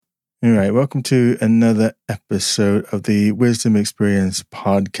All right, welcome to another episode of the Wisdom Experience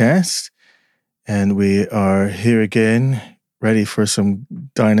podcast. And we are here again, ready for some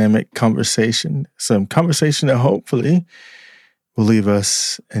dynamic conversation, some conversation that hopefully will leave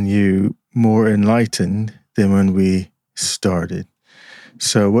us and you more enlightened than when we started.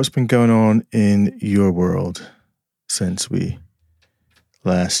 So what's been going on in your world since we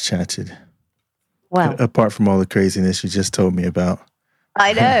last chatted? Well, apart from all the craziness you just told me about.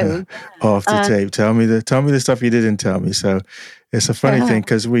 I know. Off the tape. Tell me the stuff you didn't tell me. So it's a funny thing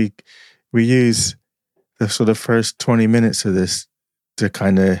because we use the sort of first 20 minutes of this to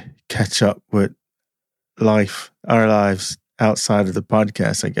kind of catch up with our lives outside of the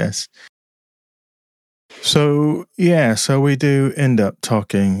podcast, I guess. So we do end up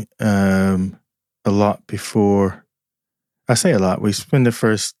talking a lot before. I say a lot. We spend the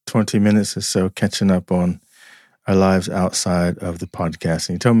first 20 minutes or so catching up on our lives outside of the podcast.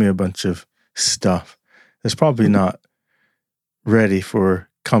 And you told me a bunch of stuff that's probably not ready for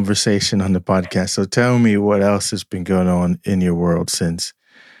conversation on the podcast. So tell me what else has been going on in your world since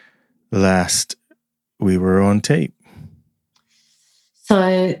last we were on tape.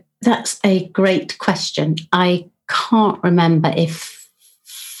 So that's a great question. I can't remember if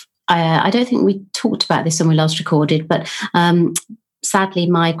I don't think we talked about this when we last recorded, but sadly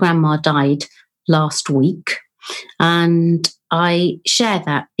my grandma died last week. And I share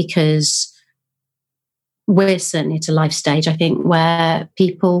that because we're certainly at a life stage, I think, where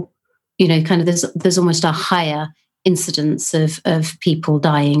people, kind of there's almost a higher incidence of people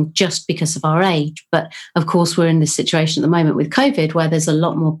dying just because of our age. But of course, we're in this situation at the moment with COVID where there's a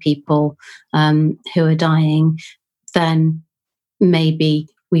lot more people who are dying than maybe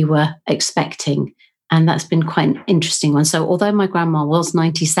we were expecting. And that's been quite an interesting one. So although my grandma was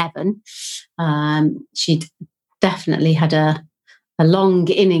 97, she'd definitely had a long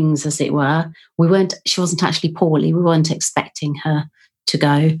innings, as it were. She wasn't actually poorly. We weren't expecting her to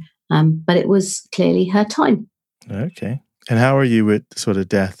go, but it was clearly her time. Okay. And how are you with sort of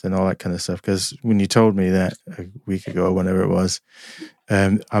death and all that kind of stuff? Because when you told me that a week ago, or whenever it was,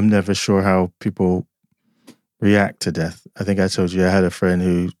 I'm never sure how people react to death. I think I told you I had a friend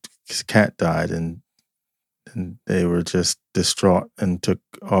whose cat died and they were just distraught and took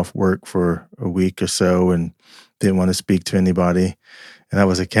off work for a week or so and didn't want to speak to anybody. And that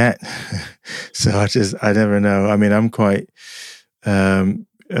was a cat. So I never know. I mean, I'm quite all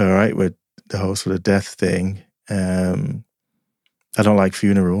right with the whole sort of death thing. I don't like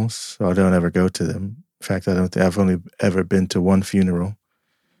funerals, so I don't ever go to them. In fact, I don't think I've only ever been to one funeral.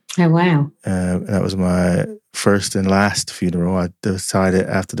 Oh, wow. That was my first and last funeral. I decided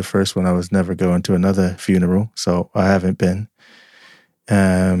after the first one I was never going to another funeral, so I haven't been.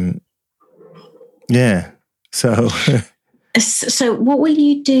 Yeah. So what will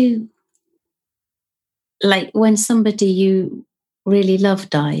you do, like, when somebody you really love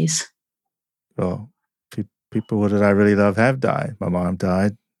dies? Well, people that I really love have died. My mom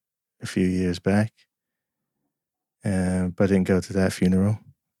died a few years back, but I didn't go to that funeral.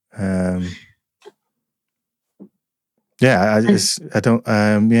 They're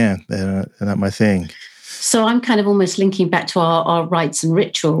not my thing. So I'm kind of almost linking back to our rites and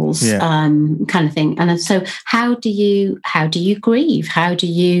rituals, kind of thing. And so how do you grieve? How do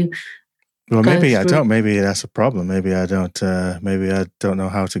you? Well, maybe I don't. Maybe that's a problem. Maybe I don't. Maybe I don't know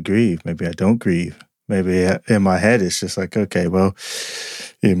how to grieve. Maybe I don't grieve. Maybe in my head it's just like, okay, well,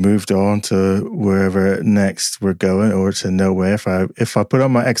 you moved on to wherever next we're going, or to nowhere. If I put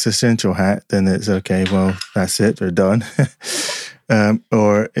on my existential hat, then it's okay. Well, that's it. We're done.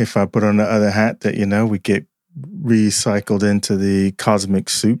 Or if I put on the other hat that, we get recycled into the cosmic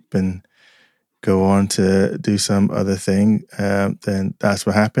soup and go on to do some other thing, then that's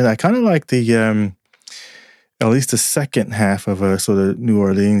what happened. I kind of like the, at least the second half of a sort of New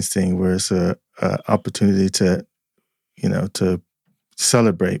Orleans thing where it's a opportunity to, to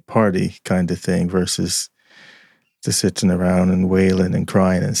celebrate, party kind of thing versus just sitting around and wailing and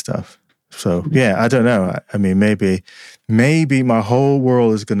crying and stuff. So, I don't know. I mean, maybe my whole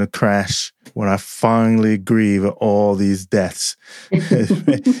world is going to crash when I finally grieve at all these deaths.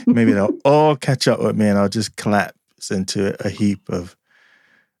 Maybe they'll all catch up with me and I'll just collapse into a heap of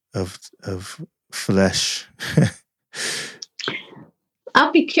flesh.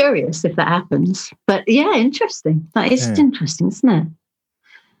 I'll be curious if that happens. But interesting. That is interesting, isn't it?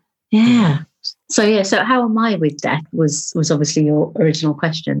 Yeah. So how am I with death was obviously your original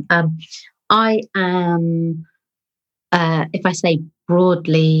question. I am, if I say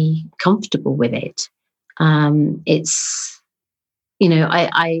broadly, comfortable with it. It's,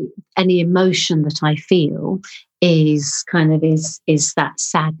 I any emotion that I feel is that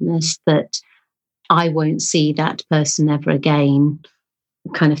sadness that I won't see that person ever again,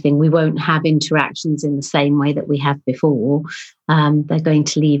 kind of thing. We won't have interactions in the same way that we have before. They're going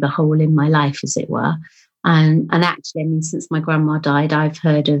to leave a hole in my life, as it were. And actually, I mean, since my grandma died, I've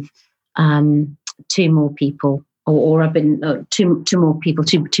heard of two more people, or I've been two more people,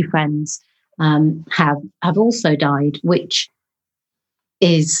 two friends have also died, which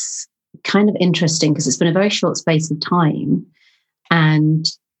is kind of interesting because it's been a very short space of time, and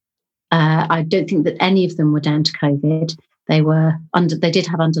I don't think that any of them were down to COVID. They did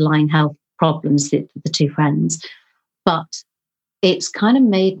have underlying health problems, the two friends, but it's kind of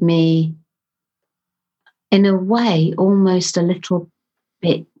made me, in a way, almost a little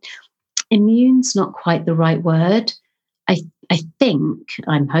bit, immune's not quite the right word.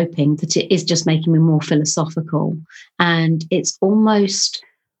 I'm hoping that it is just making me more philosophical, and it's almost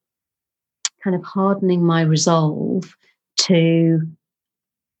kind of hardening my resolve to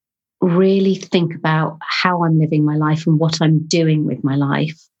really think about how I'm living my life and what I'm doing with my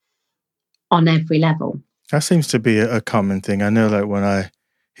life on every level. That seems to be a common thing. I know, like, when I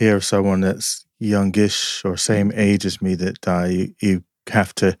hear of someone that's youngish or same age as me that die, you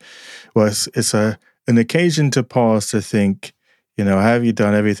have to, well, it's an occasion to pause to think, you know, have you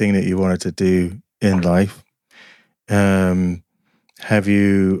done everything that you wanted to do in life? Are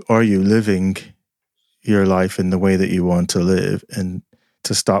you living your life in the way that you want to live? And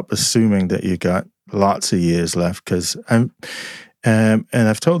to stop assuming that you got lots of years left, because and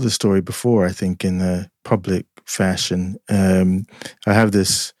I've told this story before, I think, in a public fashion. I have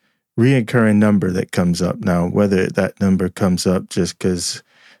this reoccurring number that comes up now, whether that number comes up just because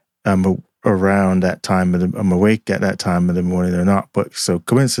I'm around that time, I'm awake at that time of the morning or not. But so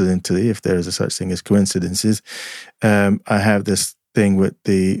coincidentally, if there is a such thing as coincidences, I have this thing with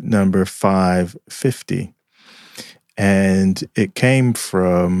the number 550. And it came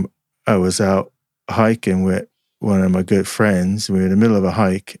from, I was out hiking with one of my good friends. We were in the middle of a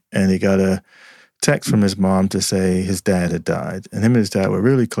hike, and he got a text from his mom to say his dad had died. And him and his dad were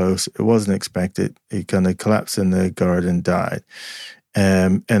really close. It wasn't expected. He kind of collapsed in the garden, died.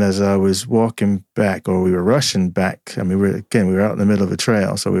 And as I was walking back, or we were rushing back, I mean, we were out in the middle of a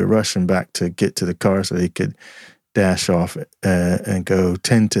trail, so we were rushing back to get to the car so he could dash off and go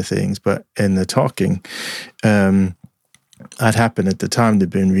tend to things. But in the talking, I'd happened at the time to have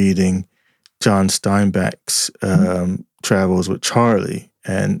been reading John Steinbeck's Travels with Charlie.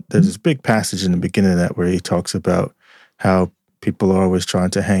 And there's this big passage in the beginning of that where he talks about how people are always trying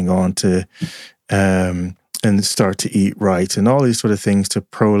to hang on to and start to eat right and all these sort of things to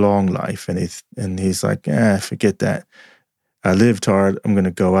prolong life. And he's like, forget that. I lived hard. I'm going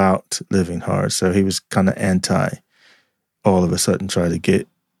to go out living hard. So he was kind of anti all of a sudden try to get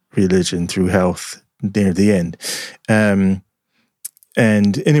religion through health near the end. And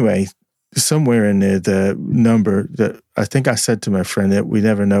anyway, somewhere in there, the number that I think I said to my friend that we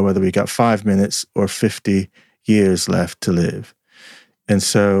never know whether we got 5 minutes or 50 years left to live. And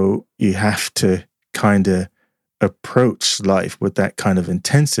so you have to kind of approach life with that kind of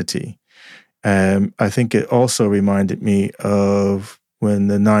intensity. I think it also reminded me of when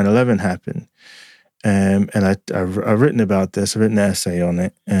the 9/11 happened. And I've written about this. I've written an essay on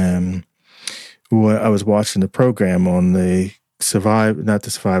it. I was watching the program on the not the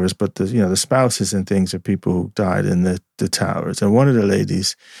survivors, but the spouses and things of people who died in the towers. And one of the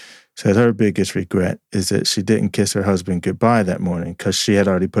ladies said her biggest regret is that she didn't kiss her husband goodbye that morning because she had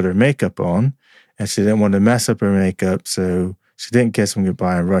already put her makeup on and she didn't want to mess up her makeup. So she didn't kiss him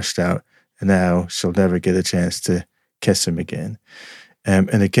goodbye and rushed out. And now she'll never get a chance to kiss him again. And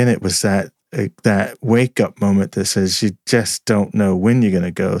again, it was that wake-up moment that says you just don't know when you're going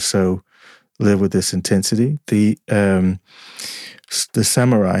to go. So live with this intensity. The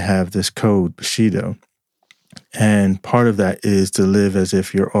samurai have this code, Bushido, and part of that is to live as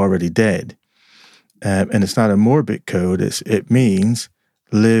if you're already dead. And it's not a morbid code. It means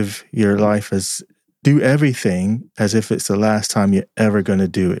live your life do everything as if it's the last time you're ever going to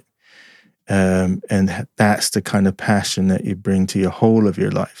do it. And that's the kind of passion that you bring to your whole of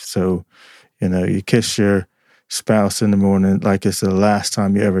your life. So, you kiss your spouse in the morning like it's the last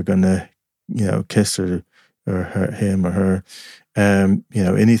time you're ever going to, kiss her or him or her.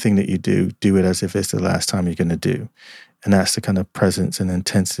 Anything that you do it as if it's the last time you're going to do. And that's the kind of presence and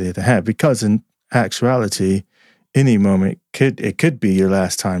intensity they have. Because in actuality, any moment it could be your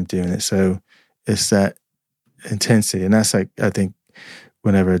last time doing it. So it's that intensity. And that's like, I think,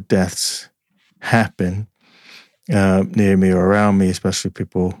 whenever deaths happen near me or around me, especially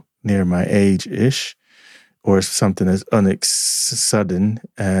people near my age-ish, or something as sudden,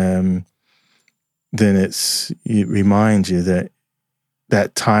 then it reminds you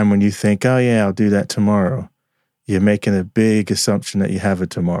that time when you think, oh yeah, I'll do that tomorrow, you're making a big assumption that you have a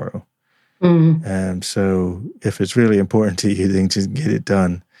tomorrow. So if it's really important to you, then just get it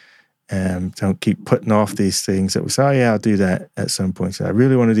done. Don't keep putting off these things that we say, oh yeah, I'll do that at some point. So I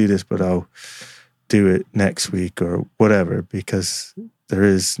really want to do this, but I'll do it next week or whatever, because there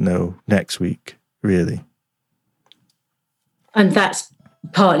is no next week, really. And that's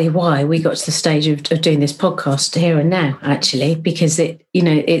partly why we got to the stage of doing this podcast here and now, actually, because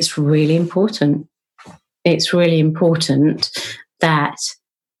it's really important. It's really important that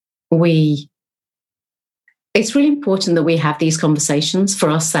it's really important that we have these conversations for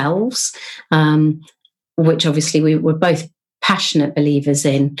ourselves, which obviously we're both passionate believers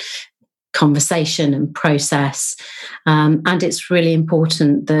in conversation and process. And it's really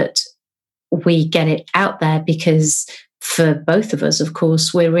important that we get it out there, because for both of us, of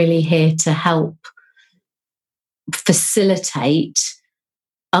course, we're really here to help facilitate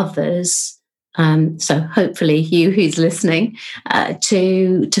others. So hopefully you who's listening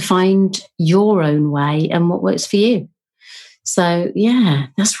to find your own way and what works for you. So yeah,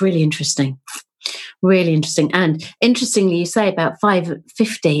 that's really interesting. Really interesting. And interestingly, you say about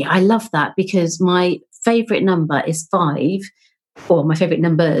 550. I love that, because my favourite number is 5, or my favourite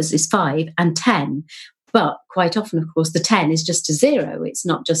numbers is 5 and 10. But quite often, of course, the 10 is just a 0. It's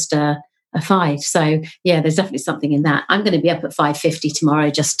not just a 5. So yeah, there's definitely something in that. I'm going to be up at 5:50 tomorrow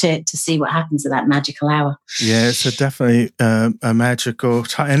just to see what happens at that magical hour. Yeah, it's definitely a magical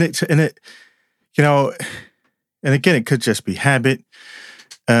time, and it, and again, it could just be habit,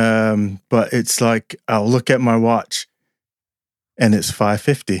 but it's like I'll look at my watch, and it's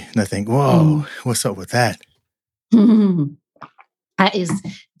 5:50, and I think, whoa, what's up with that? That is,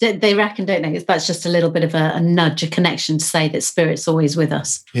 they reckon, don't they? That's just a little bit of a nudge, a connection to say that Spirit's always with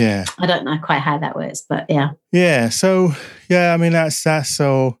us. Yeah. I don't know quite how that works, but yeah. Yeah. So, yeah, I mean, that's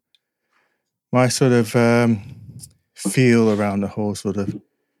so my sort of feel around the whole sort of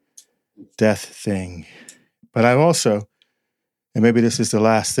death thing. But I've also, and maybe this is the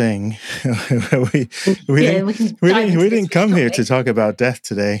last thing, we didn't come here to talk about death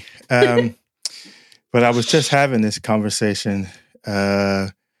today. But I was just having this conversation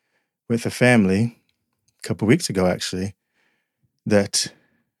with a family a couple of weeks ago, actually, that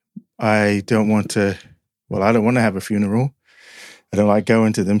I don't want to have a funeral. I don't like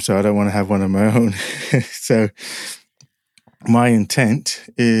going to them, so I don't want to have one of my own. So my intent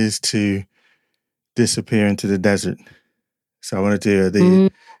is to disappear into the desert. So I want to do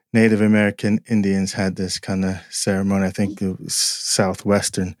the Native American Indians had this kind of ceremony, I think it was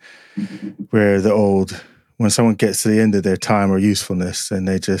Southwestern, where when someone gets to the end of their time or usefulness, then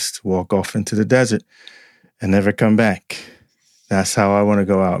they just walk off into the desert and never come back. That's how I want to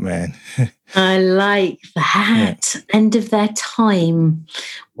go out, man. I like that. Yeah. End of their time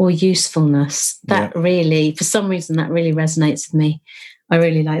or usefulness. That really, for some reason, that really resonates with me. I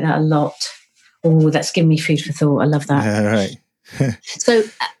really like that a lot. Oh, that's given me food for thought. I love that. Yeah, right. So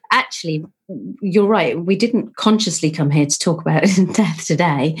actually, you're right. We didn't consciously come here to talk about death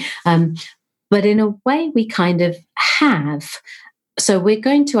today. But in a way, we kind of have. So we're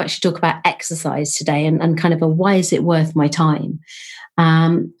going to actually talk about exercise today and kind of why is it worth my time?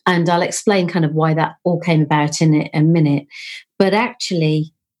 And I'll explain kind of why that all came about in a minute. But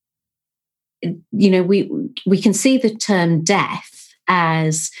actually, we can see the term death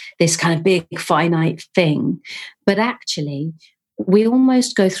as this kind of big finite thing. But actually, we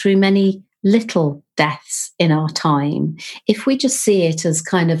almost go through many little deaths in our time if we just see it as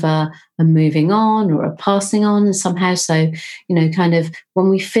kind of a moving on or a passing on somehow. So, kind of when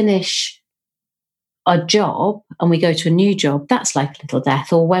we finish a job and we go to a new job, that's like a little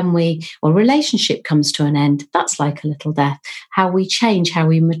death. Or when a relationship comes to an end, that's like a little death. How we change, how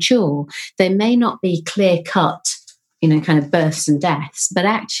we mature. There may not be clear cut, kind of births and deaths, but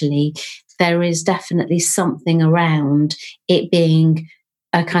actually there is definitely something around it being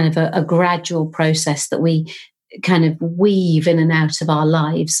a kind of a gradual process that we kind of weave in and out of our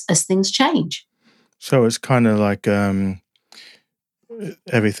lives as things change. So it's kind of like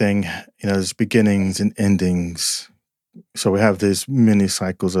everything, there's beginnings and endings. So we have these mini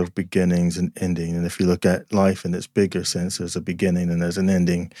cycles of beginnings and ending. And if you look at life in its bigger sense, there's a beginning and there's an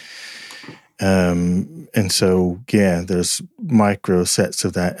ending. And so, there's micro sets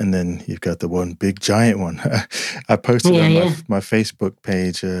of that, and then you've got the one big giant one. I posted on my Facebook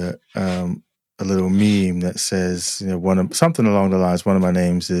page a little meme that says, something along the lines. One of my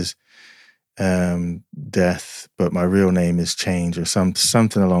names is Death, but my real name is Change, or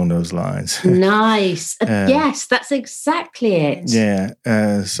something along those lines. Nice. Yes, that's exactly it.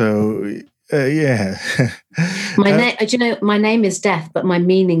 Yeah. So Yeah. My name, do you know, my name is death, but my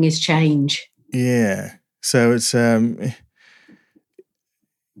meaning is change. Yeah. So it's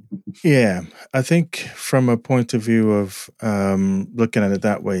yeah. I think from a point of view of looking at it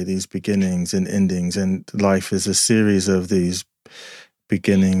that way, these beginnings and endings, and life is a series of these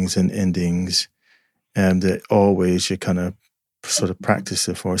beginnings and endings, and that always you kind of sort of practice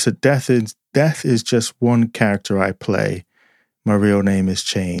it for. So death is just one character I play. My real name is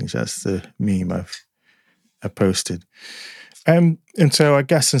change. That's the meme I posted. And so I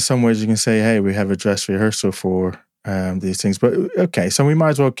guess in some ways you can say, hey, we have a dress rehearsal for these things. But okay, so we might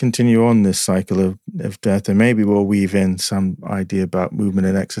as well continue on this cycle of death, and maybe we'll weave in some idea about movement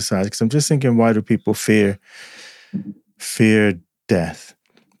and exercise. Because I'm just thinking, why do people fear death?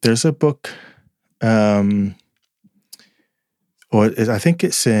 There's a book, I think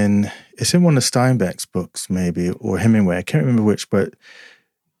it's in one of Steinbeck's books, maybe, or Hemingway. I can't remember which, but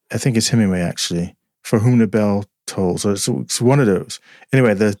I think it's Hemingway actually. For Whom the Bell Tolls. So it's one of those.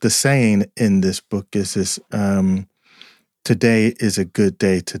 Anyway, the saying in this book is this: today is a good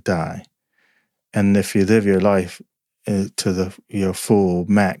day to die, and if you live your life to your full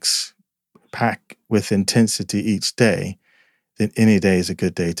max, pack with intensity each day, then any day is a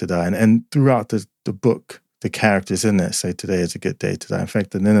good day to die. And throughout the book, the characters in it say today is a good day to die. In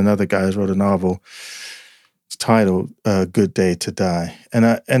fact, and then another guy has wrote a novel. It's titled "Good Day to Die," and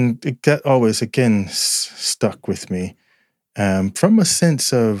that always again stuck with me from a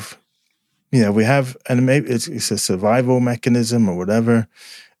sense of, we have, and maybe it's a survival mechanism or whatever,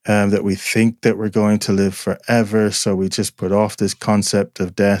 that we think that we're going to live forever, so we just put off this concept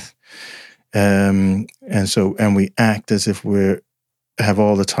of death, and we act as if we have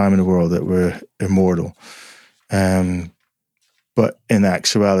all the time in the world, that we're immortal. But in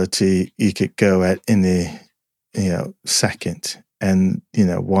actuality, you could go at any second, and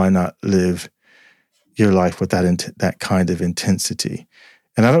why not live your life with that kind of intensity?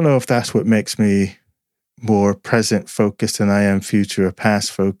 And I don't know if that's what makes me more present focused than I am future or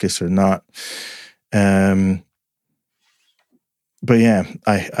past focused or not. But yeah,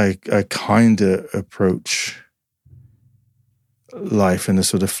 I kind of approach life in a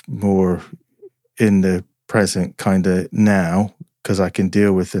sort of more in the present kind of now, because I can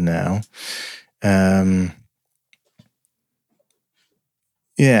deal with the now.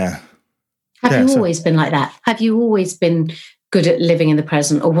 Yeah. Have you always been like that? Have you always been good at living in the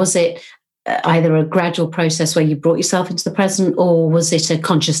present? Or was it either a gradual process where you brought yourself into the present, or was it a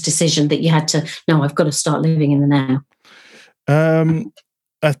conscious decision that you had to, no, I've got to start living in the now?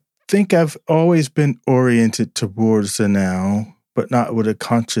 I think I've always been oriented towards the now, but not with a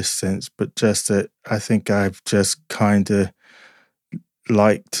conscious sense, but just that I think I've just kind of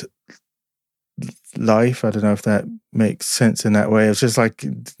liked life. I don't know if that makes sense in that way. It's just like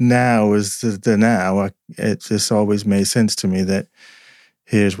now is the now. It just always made sense to me that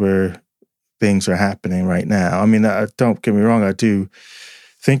here's where things are happening right now. I mean, don't get me wrong, I do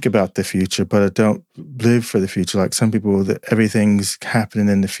think about the future, but I don't live for the future. Like some people, that everything's happening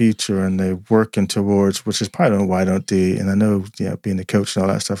in the future and they're working towards, which is probably why I don't do. And I know, being a coach and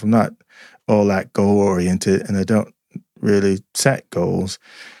all that stuff, I'm not all that goal oriented, and I don't really set goals,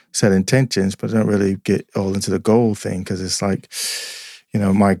 set intentions, but I don't really get all into the goal thing, because it's like,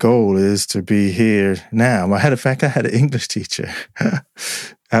 my goal is to be here now. I had an English teacher.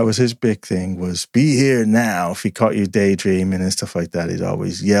 That was his big thing, was be here now. If he caught you daydreaming and stuff like that, he'd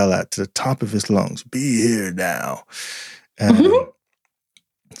always yell at to the top of his lungs, be here now.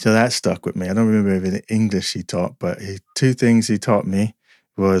 So that stuck with me. I don't remember any English he taught, but two things he taught me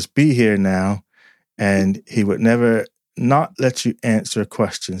was be here now, and he would never not let you answer a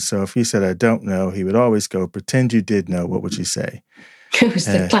question. So if you said, I don't know, he would always go, pretend you did know. What would you say? It was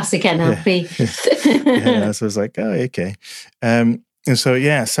the classic NLP. Yeah, so I was like, oh, okay. And so,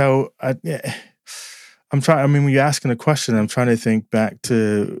 I'm trying, when you're asking a question, I'm trying to think back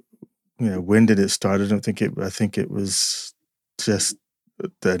to, when did it start? I think it was just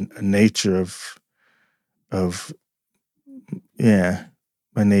the nature of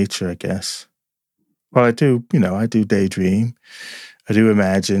my nature, I guess. Well, I do daydream. I do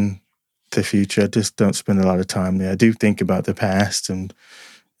imagine the future. I just don't spend a lot of time there. I do think about the past and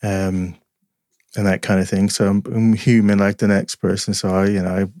that kind of thing. So I'm human like the next person. So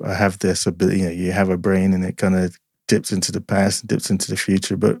I have this ability. You have a brain, and it kind of dips into the past and dips into the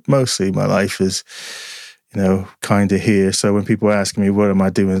future. But mostly my life is, kind of here. So when people ask me, what am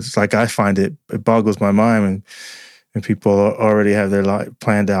I doing? It's like, I find it boggles my mind when people already have their life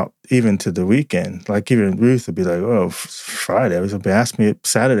planned out, even to the weekend. Like even Ruth would be like, oh, Friday. I was going to ask me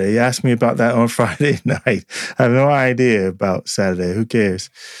Saturday. You asked me about that on Friday night. I have no idea about Saturday. Who cares?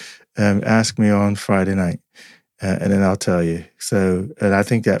 Ask me on Friday night, and then I'll tell you. So, and I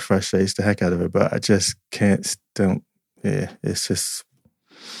think that frustrates the heck out of her, but I just don't. Yeah, it's just,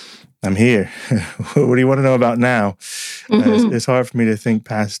 I'm here. What do you want to know about now? It's hard for me to think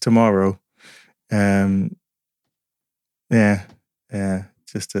past tomorrow. Just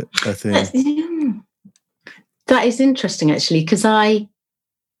a thing. That is interesting, actually, because I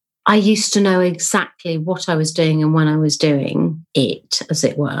used to know exactly what I was doing and when I was doing it, as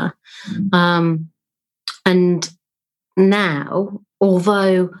it were. And now,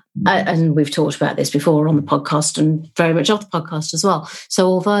 although, and we've talked about this before on the podcast and very much off the podcast as well. So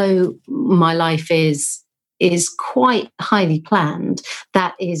although my life is quite highly planned,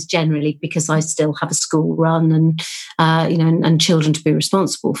 that is generally because I still have a school run and, and children to be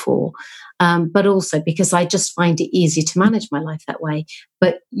responsible for. But also because I just find it easy to manage my life that way.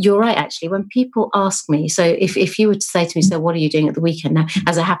 But you're right, actually, when people ask me, so if you were to say to me, so what are you doing at the weekend? Now,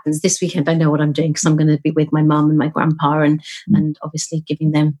 as it happens, this weekend I know what I'm doing because I'm going to be with my mum and my grandpa and obviously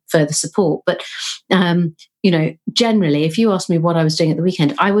giving them further support. But, generally, if you ask me what I was doing at the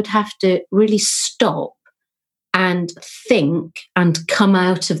weekend, I would have to really stop and think and come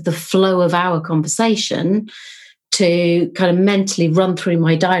out of the flow of our conversation to kind of mentally run through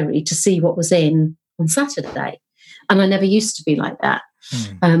my diary to see what was in on Saturday. And I never used to be like that.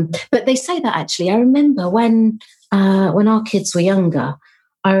 But they say that, actually. I remember when our kids were younger,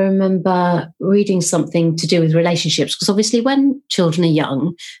 I remember reading something to do with relationships, because obviously when children are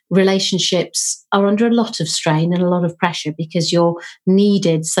young, relationships are under a lot of strain and a lot of pressure because you're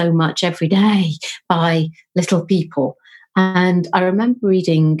needed so much every day by little people. And I remember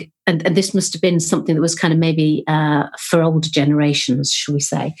reading, and this must have been something that was kind of maybe for older generations, shall we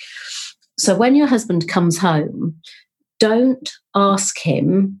say. So when your husband comes home, don't ask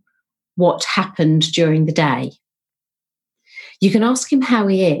him what happened during the day. You can ask him how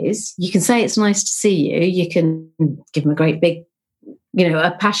he is. You can say it's nice to see you. You can give him a great big,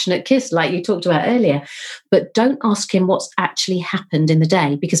 a passionate kiss like you talked about earlier. But don't ask him what's actually happened in the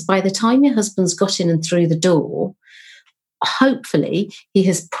day, because by the time your husband's got in and through the door, hopefully he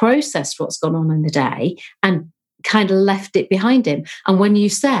has processed what's gone on in the day and kind of left it behind him. And when you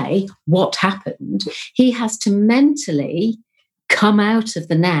say what happened, he has to mentally come out of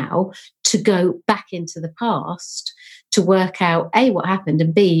the now to go back into the past to work out A, what happened,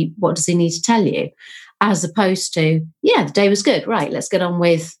 and B, what does he need to tell you, as opposed to, yeah, the day was good, right, let's get on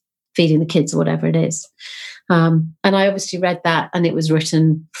with feeding the kids or whatever it is. And I obviously read that, and it was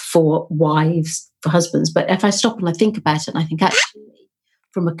written for wives, for husbands. But if I stop and I think about it, and I think actually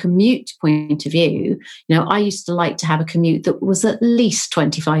from a commute point of view, I used to like to have a commute that was at least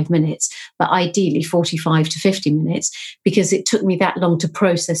 25 minutes, but ideally 45 to 50 minutes, because it took me that long to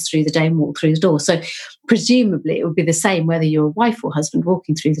process through the day and walk through the door. So presumably it would be the same whether you're a wife or husband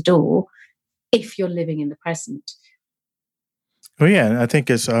walking through the door, if you're living in the present. Well, yeah, I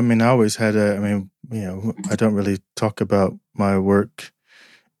think I always had I don't really talk about my work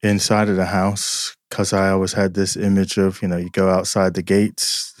inside of the house, because I always had this image of, you go outside the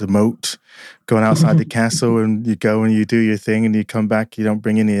gates, the moat, going outside the castle, and you go and you do your thing and you come back, you don't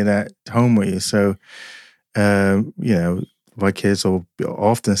bring any of that home with you. So, my kids will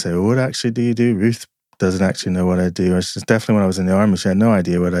often say, well, what actually do you do? Ruth doesn't actually know what I do. It's just definitely when I was in the army, she had no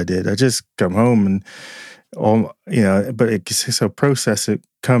idea what I did. I just come home and, but it's a process it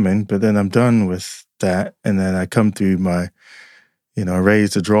coming, but then I'm done with that. And then I come through my,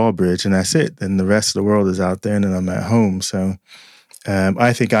 raise the drawbridge, and that's it. Then the rest of the world is out there, and then I'm at home. So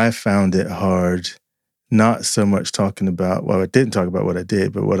I think I found it hard, not so much talking about, I didn't talk about what I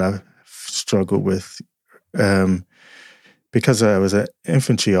did, but what I struggled with, because I was an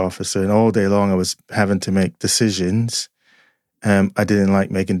infantry officer, and all day long I was having to make decisions. I didn't like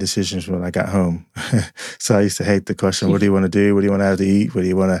making decisions when I got home. So I used to hate the question, what do you want to do? What do you want to have to eat? What do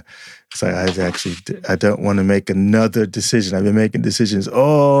you want to... It's like, I don't want to make another decision. I've been making decisions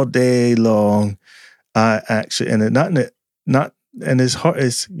all day long. I actually, and it's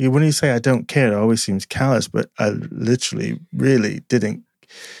hard. When you say I don't care, it always seems callous, but I literally really didn't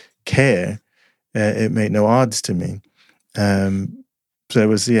care. It made no odds to me. So it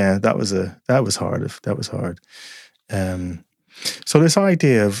was, that was hard. So this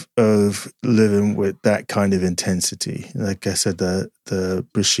idea of living with that kind of intensity, like I said, the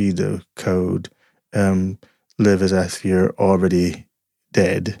Bushido code, live as if you're already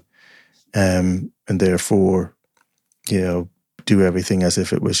dead, and therefore, do everything as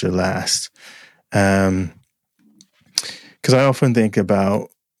if it was your last. Because I often think about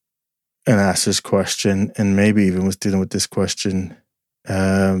and ask this question, and maybe even was dealing with this question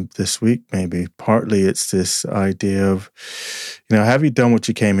this week, maybe. Partly it's this idea of, have you done what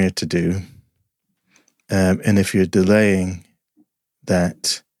you came here to do? And if you're delaying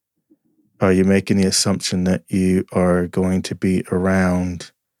that, are you making the assumption that you are going to be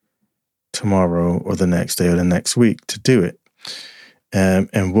around tomorrow or the next day or the next week to do it?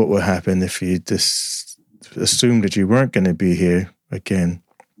 And what would happen if you just assumed that you weren't going to be here again?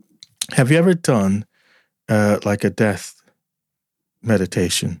 Have you ever done like a death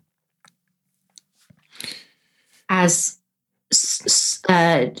meditation?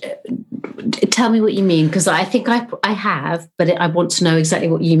 Tell me what you mean, because I think I have, but I want to know exactly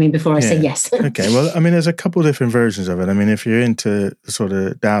what you mean before I say yes. Okay, well, there's a couple different versions of it. If you're into sort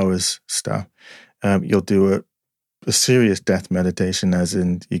of Taoist stuff, you'll do a serious death meditation, as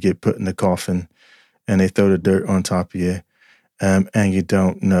in you get put in the coffin and they throw the dirt on top of you, and you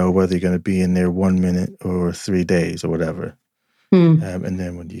don't know whether you're going to be in there 1 minute or 3 days or whatever. And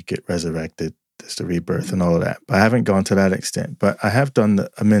then when you get resurrected, there's the rebirth and all of that. But I haven't gone to that extent. But I have done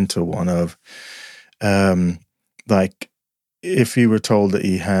a mental one of, like, if you were told that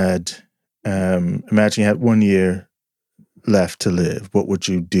you had, imagine you had 1 year left to live, what would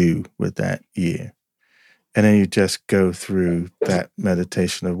you do with that year? And then you just go through that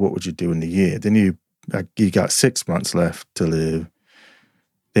meditation of what would you do in the year. Then you got 6 months left to live.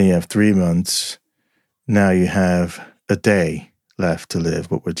 Then you have 3 months. Now you have a day left to live.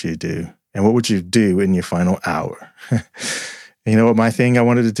 What would you do? And what would you do in your final hour? You know what my thing I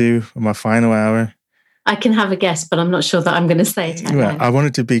wanted to do in my final hour? I can have a guess, but I'm not sure that I'm going to say it. Well, I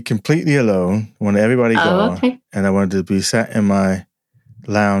wanted to be completely alone. I wanted everybody gone. Okay. And I wanted to be sat in my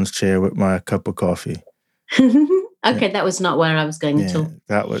lounge chair with my cup of coffee. Okay, that was not where I was going at all.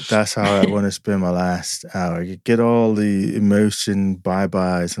 That's how I want to spend my last hour. You get all the emotion,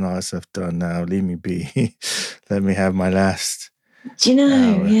 bye-byes and all that stuff done now. Leave me be. Let me have my last Do you know,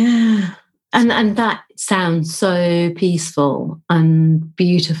 hour. Yeah. And that sounds so peaceful and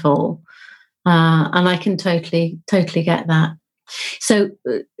beautiful. And I can totally get that. So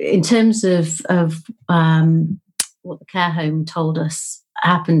in terms of what the care home told us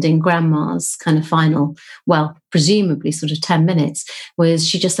happened in Grandma's kind of final, well, presumably sort of 10 minutes, was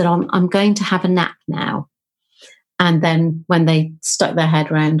she just said, I'm going to have a nap now. And then when they stuck their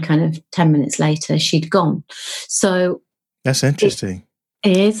head around kind of 10 minutes later, she'd gone. So that's interesting.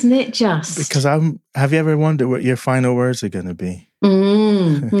 Isn't it just? Because have you ever wondered what your final words are going to be?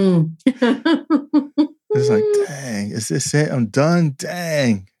 It's like, dang, is this it? I'm done?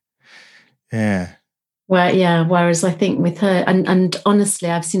 Dang. Yeah. Well, yeah. Whereas I think with her, and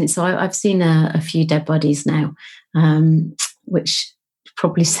honestly, I've seen it. So I've seen a few dead bodies now, which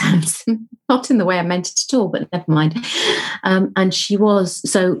probably sounds not in the way I meant it at all, but never mind. And she was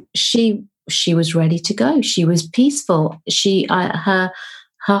ready to go. She was peaceful.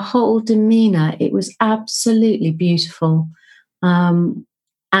 Her whole demeanor, it was absolutely beautiful. And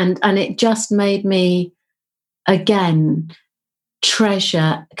it just made me again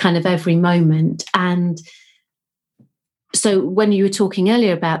treasure kind of every moment. And so when you were talking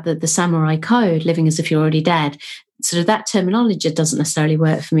earlier about the samurai code, living as if you're already dead, sort of that terminology doesn't necessarily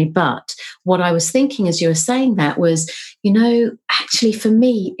work for me. But what I was thinking as you were saying that was, actually for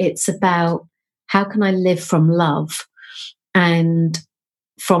me, it's about how can I live from love? And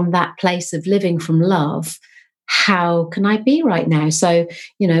from that place of living from love, how can I be right now? So,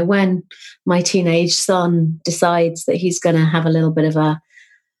 when my teenage son decides that he's going to have a little bit of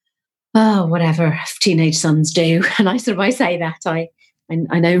whatever teenage sons do, and I say that, I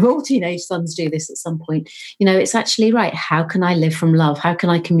know all teenage sons do this at some point, it's actually right. How can I live from love? How can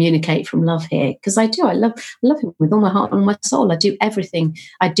I communicate from love here? Because I love him with all my heart and my soul. I do everything.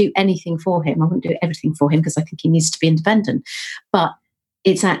 I do anything for him. I wouldn't do everything for him because I think he needs to be independent. But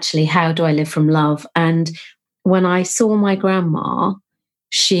it's actually, how do I live from love? And when I saw my grandma,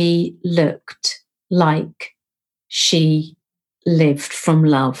 she looked like she lived from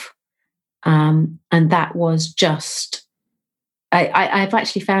love. And that was just, I've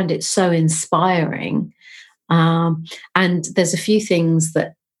actually found it so inspiring. And there's a few things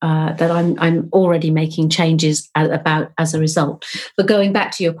that I'm already making changes about as a result. But going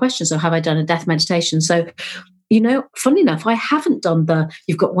back to your question, so have I done a death meditation? So, funny enough, I haven't done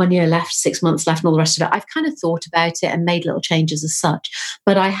you've got 1 year left, 6 months left and all the rest of it. I've kind of thought about it and made little changes as such.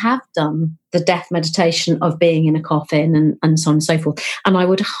 But I have done the death meditation of being in a coffin and so on and so forth. And I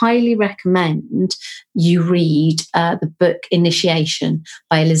would highly recommend you read the book Initiation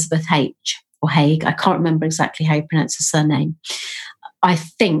by Elizabeth Haig. I can't remember exactly how you pronounce her surname. I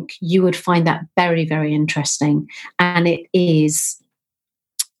think you would find that very, very interesting. And it is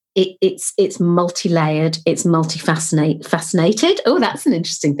it's multi-layered, it's fascinated. Oh, that's an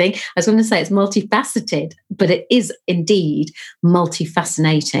interesting thing. I was going to say it's multifaceted, but it is indeed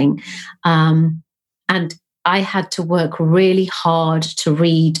multi-fascinating. And I had to work really hard to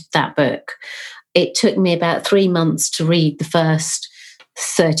read that book. It took me about 3 months to read the first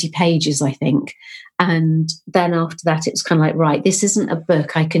 30 pages, I think. And then after that, it was kind of like, right, this isn't a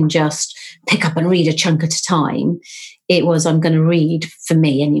book I can just pick up and read a chunk at a time. It was, I'm going to read, for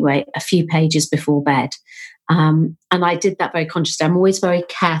me anyway, a few pages before bed. And I did that very consciously. I'm always very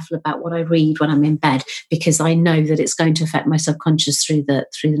careful about what I read when I'm in bed, because I know that it's going to affect my subconscious through the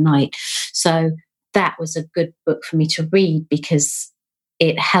night. So that was a good book for me to read, because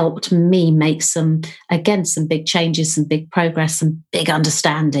it helped me make some big changes, some big progress, some big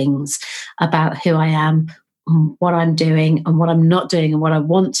understandings about who I am, what I'm doing and what I'm not doing and what I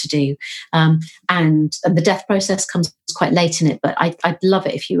want to do. And the death process comes quite late in it, but I'd love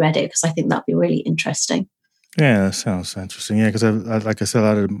it if you read it, because I think that'd be really interesting. Yeah, that sounds interesting. Yeah, because like I said, a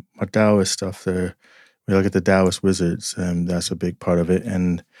lot of my Taoist stuff there, we look at the Taoist wizards, that's a big part of it.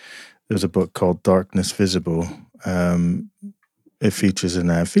 And there's a book called Darkness Visible. It features in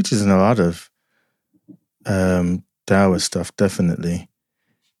that. It features in a lot of Taoist stuff, definitely.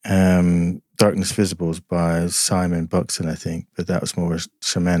 Darkness Visible is by Simon Buxton, I think, but that was more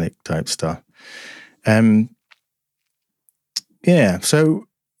shamanic type stuff. Yeah, so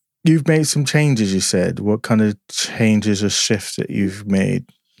you've made some changes, you said. What kind of changes or shifts that you've made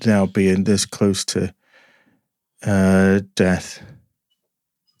now being this close to death?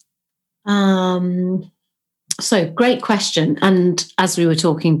 So great question. And as we were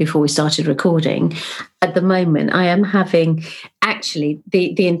talking before we started recording, at the moment I am having actually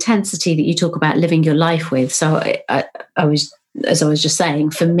the intensity that you talk about living your life with. So I was, as I was just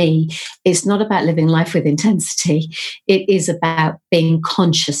saying, for me, it's not about living life with intensity. It is about being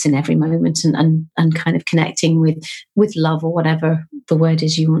conscious in every moment and kind of connecting with love, or whatever the word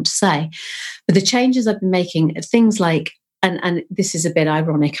is you want to say. But the changes I've been making are things like, and this is a bit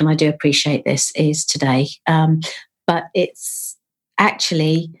ironic, and I do appreciate this, is today. But it's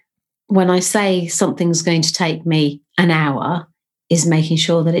actually, when I say something's going to take me an hour, is making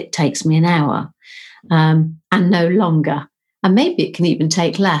sure that it takes me an hour and no longer. And maybe it can even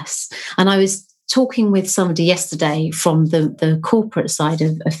take less. And I was talking with somebody yesterday from the corporate side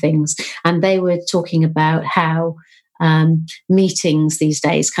of things, and they were talking about how meetings these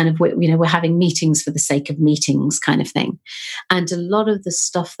days, kind of, we're having meetings for the sake of meetings kind of thing. And a lot of the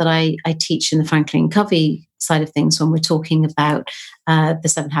stuff that I teach in the Franklin Covey side of things, when we're talking about the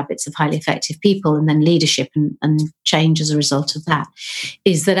 7 habits of highly effective people, and then leadership and change as a result of that,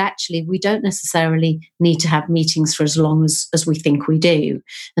 is that actually we don't necessarily need to have meetings for as long as we think we do.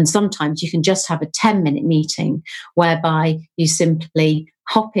 And sometimes you can just have a 10-minute meeting whereby you simply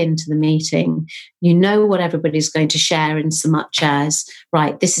hop into the meeting, you know what everybody's going to share, in so much as,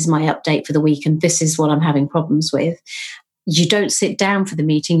 right, this is my update for the week and this is what I'm having problems with. You don't sit down for the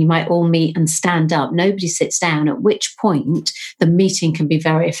meeting. You might all meet and stand up. Nobody sits down, at which point the meeting can be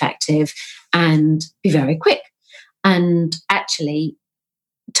very effective and be very quick. And actually,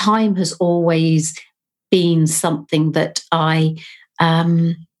 time has always been something that I'm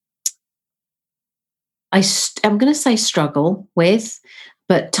going to say struggle with,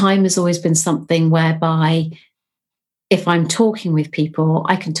 but time has always been something whereby if I'm talking with people,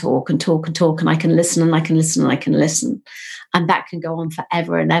 I can talk and talk and talk, and I can listen and I can listen and I can listen. And that can go on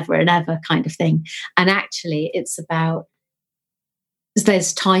forever and ever and ever kind of thing. And actually, it's about,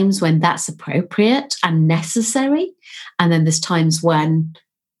 there's times when that's appropriate and necessary. And then there's times when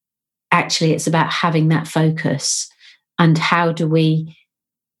actually it's about having that focus, and how do we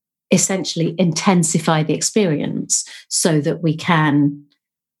essentially intensify the experience so that we can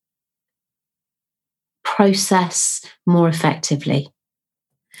process more effectively.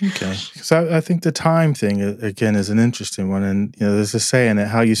 Okay. So I think the time thing, again, is an interesting one. And, there's a saying that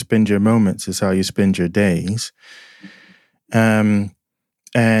how you spend your moments is how you spend your days. And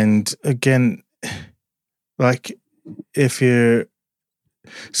again, like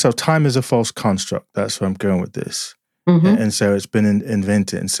so time is a false construct. That's where I'm going with this. Mm-hmm. And so it's been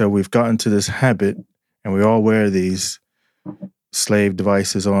invented. And so we've gotten to this habit, and we all wear these slave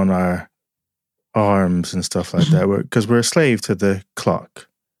devices on our arms and stuff like that, because we're a slave to the clock.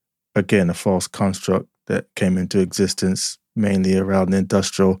 Again, a false construct that came into existence mainly around the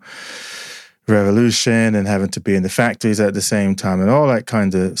Industrial Revolution and having to be in the factories at the same time and all that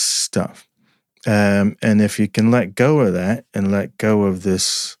kind of stuff. And if you can let go of that and let go of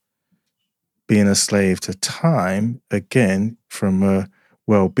this being a slave to time, again, from a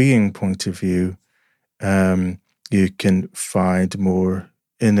well-being point of view, you can find more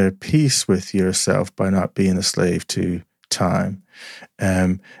inner peace with yourself by not being a slave to time.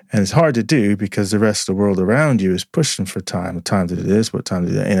 And it's hard to do because the rest of the world around you is pushing for time. What time to do this? What time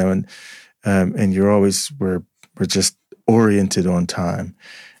to do that? And you're always we're just oriented on time.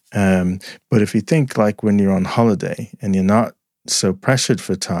 But if you think like when you're on holiday and you're not so pressured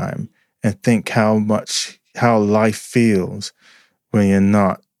for time, and think how life feels when you're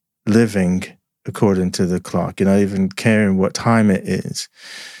not living according to the clock, you're not even caring what time it is.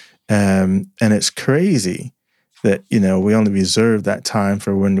 And it's crazy that, we only reserve that time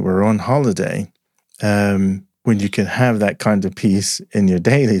for when we're on holiday, when you can have that kind of peace in your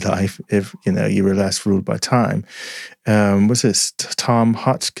daily life if, you were less ruled by time. What's this? Tom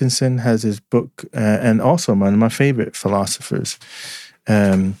Hodgkinson has his book, and also one of my favorite philosophers,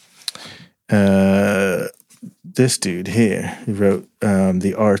 this dude here, he wrote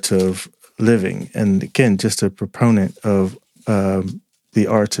The Art of Living, and again, just a proponent of the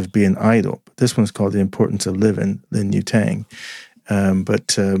art of being idle. But this one's called The Importance of Living, Lin Yutang.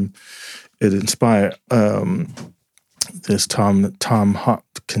 But it inspired this Tom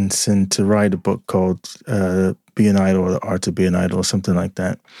Hodgkinson to write a book called Being Idle, or The Art of Being Idle, or something like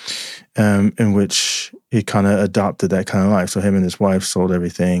that, in which he kind of adopted that kind of life. So him and his wife sold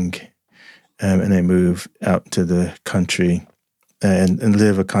everything, and they moved out to the country and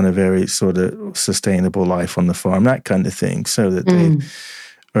live a kind of very sort of sustainable life on the farm, that kind of thing, so that they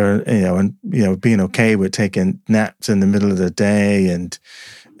are, being okay with taking naps in the middle of the day and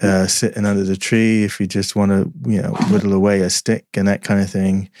sitting under the tree if you just want to, whittle away a stick and that kind of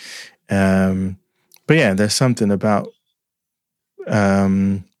thing. But yeah, there's something about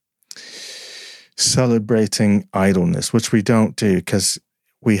celebrating idleness, which we don't do because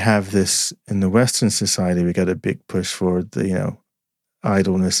we have this in the Western society. We got a big push for the,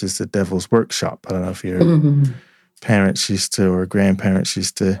 idleness is the devil's workshop. I don't know if your parents used to, or grandparents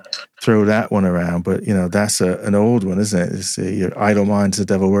used to throw that one around, but that's an old one, isn't it? It's your idle mind's the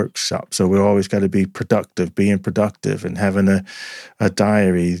devil's workshop. So we're always got to be productive, being productive, and having a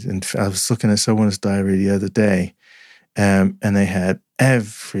diary. And I was looking at someone's diary the other day, and they had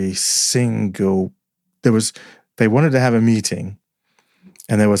every single. They wanted to have a meeting,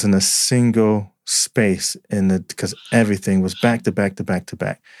 and there wasn't a single space because everything was back to back to back to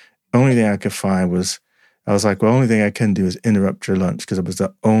back. Only thing I could find was, I was like, well, only thing I can do is interrupt your lunch, because it was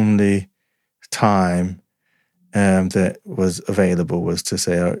the only time that was available was to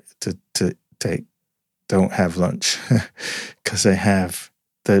say to take, don't have lunch, because they have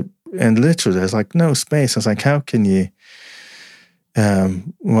and literally there's like no space. I was like, how can you?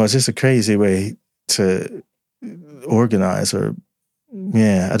 Well, it's just a crazy way to organize, or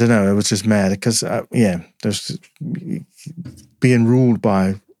I don't know. It was just mad because there's being ruled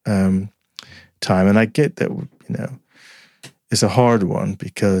by time, and I get that it's a hard one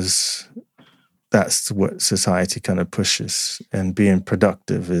because that's what society kind of pushes, and being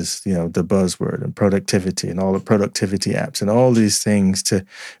productive is the buzzword, and productivity and all the productivity apps and all these things to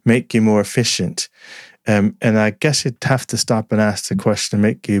make you more efficient. And I guess you'd have to stop and ask the question: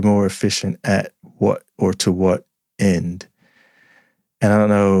 make you more efficient at what, or to what end? And I don't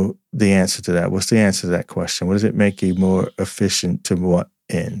know the answer to that. What's the answer to that question? What does it make you more efficient, to what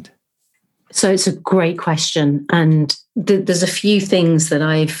end? So it's a great question. And there's a few things that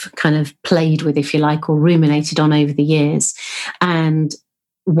I've kind of played with, if you like, or ruminated on over the years. And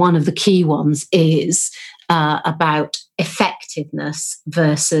one of the key ones is about effectiveness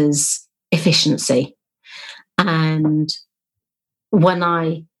versus efficiency. And when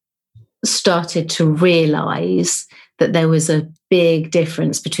I started to realize that there was a big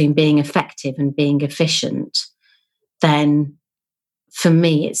difference between being effective and being efficient, then for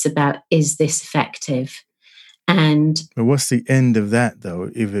me, it's about, is this effective? And but what's the end of that, though?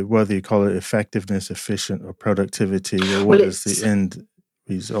 Whether you call it effectiveness, efficient, or productivity, or what is the end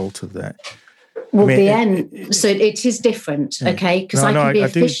result of that? Well, the end. So it is different, okay? Because I can be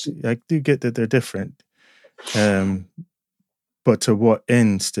efficient. I do get that they're different, but to what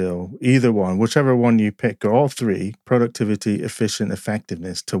end? Still, either one, whichever one you pick, or all three: productivity, efficient,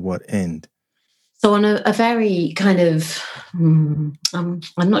 effectiveness. To what end? So on a very kind of, I'm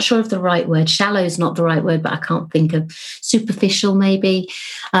not sure of the right word, shallow is not the right word, but I can't think of, superficial maybe,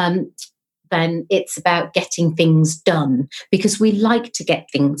 then it's about getting things done, because we like to get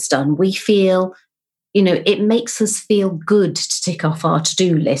things done. We feel, it makes us feel good to tick off our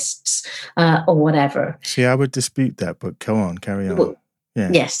to-do lists or whatever. See, I would dispute that, but go on, carry on. Well,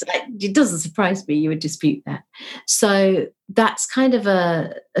 yes, it doesn't surprise me you would dispute that. So that's kind of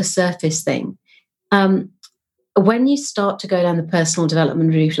a surface thing. When you start to go down the personal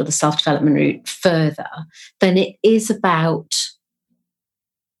development route or the self-development route further, then it is about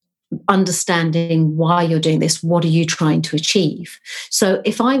understanding why you're doing this. What are you trying to achieve? So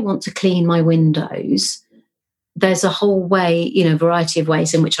if I want to clean my windows, there's a whole way, variety of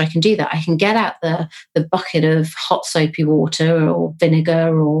ways in which I can do that. I can get out the bucket of hot soapy water or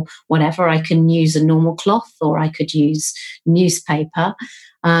vinegar or whatever. I can use a normal cloth, or I could use newspaper,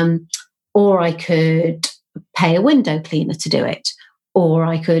 or I could pay a window cleaner to do it, or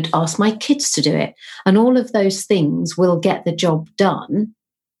I could ask my kids to do it. And all of those things will get the job done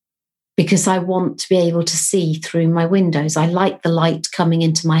because I want to be able to see through my windows. I like the light coming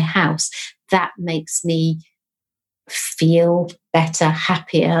into my house. That makes me feel better,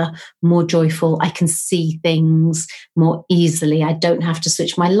 happier, more joyful. I can see things more easily. I don't have to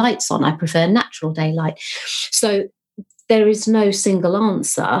switch my lights on. I prefer natural daylight. So there is no single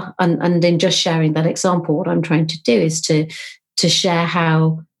answer. And in just sharing that example, what I'm trying to do is to share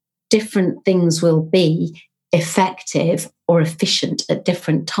how different things will be effective or efficient at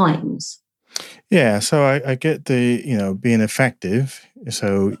different times. Yeah, so I get the, being effective.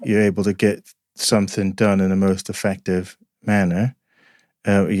 So you're able to get something done in the most effective manner,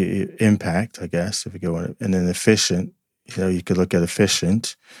 impact, I guess, if you go on it. And then efficient, you could look at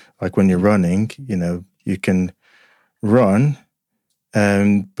efficient, like when you're running, you can run,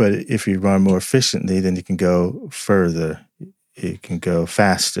 but if you run more efficiently, then you can go further. You can go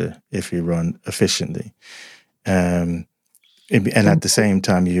faster if you run efficiently. And at the same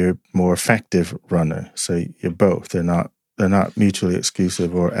time, you're more effective runner. So you're both. They're not mutually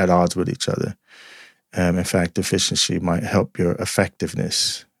exclusive or at odds with each other. In fact, efficiency might help your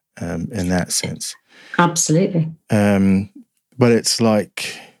effectiveness in that sense. Absolutely. But it's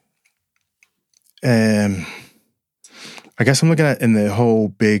like, I guess I'm looking at it in the whole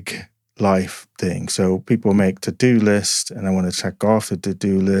big life thing. So people make to-do lists, and I want to check off the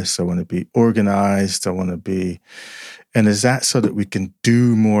to-do list. I want to be organized. I want to be, and is that so that we can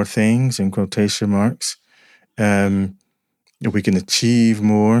do more things, in quotation marks? We can achieve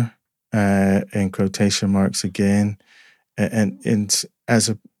more, in quotation marks again, and it's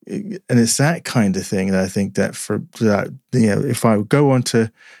that kind of thing that I think that if I go onto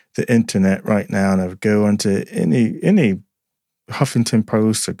the internet right now and I would go onto any Huffington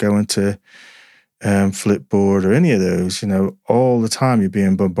Post or go into Flipboard or any of those, all the time you're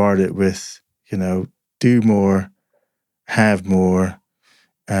being bombarded with, do more, have more,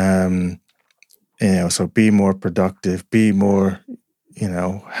 so be more productive, be more,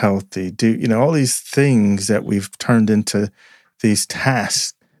 healthy, do, all these things that we've turned into these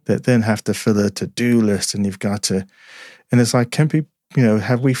tasks that then have to fill a to-do list, and you've got to, and it's like,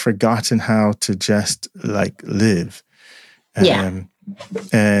 have we forgotten how to just live? Yeah.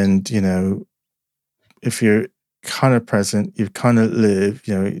 And, if you're kind of present, you kind of live,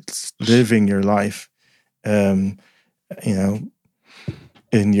 it's living your life, in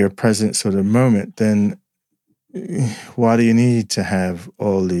your present sort of moment, then why do you need to have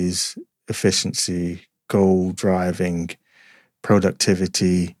all these efficiency, goal-driving,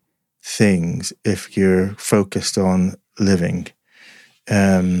 productivity things if you're focused on living?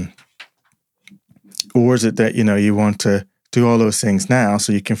 Or is it that, you want to do all those things now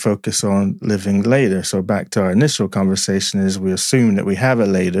so you can focus on living later? So back to our initial conversation is we assume that we have it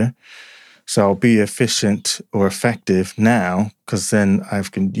later. So I'll be efficient or effective now because then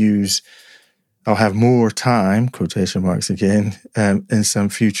I'll have more time, quotation marks again, in some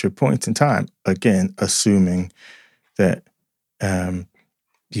future point in time. Again, assuming that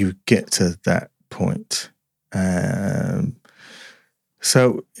you get to that point.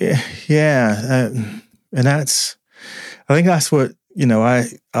 So, yeah, and I think that's what, I'm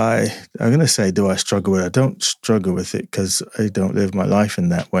going to say, do I struggle with it? I don't struggle with it because I don't live my life in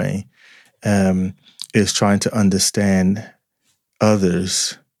that way. Is trying to understand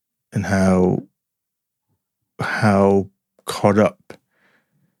others and how caught up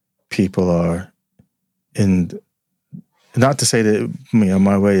people are in, not to say that,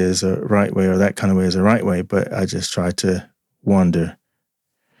 my way is a right way or that kind of way is a right way, but I just try to wonder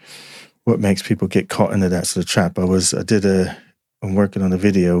what makes people get caught into that sort of trap. I'm working on a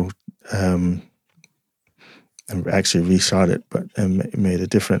video, and actually reshot it, but made a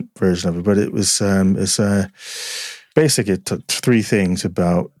different version of it. But it was basically three things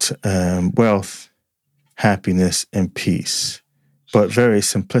about wealth, happiness, and peace, but very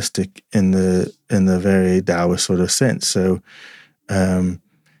simplistic in the very Taoist sort of sense. So,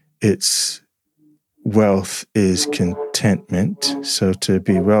 it's wealth is contentment. So to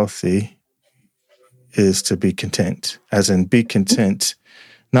be wealthy is to be content, as in be content,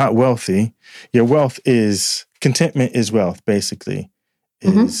 not wealthy. Your wealth is, contentment is wealth, basically.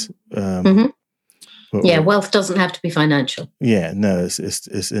 Is Wealth doesn't have to be financial. Yeah, no,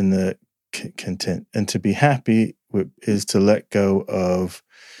 it's in the content. And to be happy is to let go of,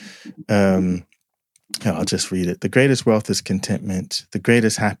 I'll just read it. The greatest wealth is contentment. The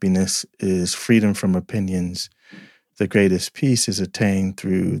greatest happiness is freedom from opinions. The greatest peace is attained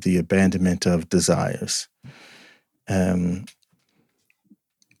through the abandonment of desires. And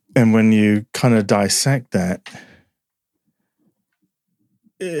when you kind of dissect that,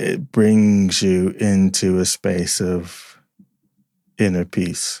 it brings you into a space of inner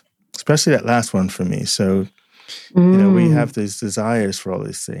peace, especially that last one for me. So, we have these desires for all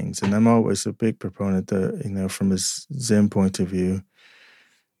these things. And I'm always a big proponent that, from a Zen point of view,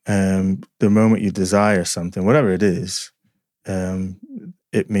 the moment you desire something, whatever it is,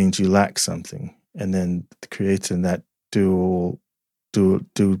 it means you lack something. And then creating that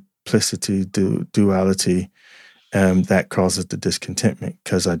duplicity, duality, that causes the discontentment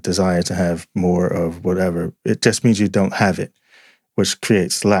because I desire to have more of whatever. It just means you don't have it, which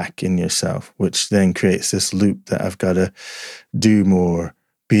creates lack in yourself, which then creates this loop that I've got to do more,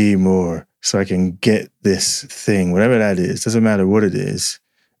 be more, so I can get this thing, whatever that is. Doesn't matter what it is.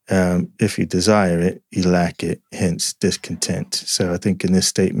 If you desire it, you lack it, hence discontent. So I think in this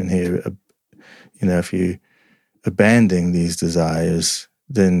statement here, if you abandon these desires,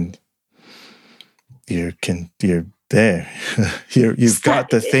 then you're there. You've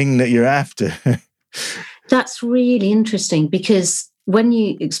got the thing that you're after. That's really interesting, because when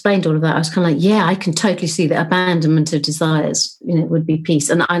you explained all of that, I was kind of like, yeah, I can totally see that abandonment of desires, would be peace.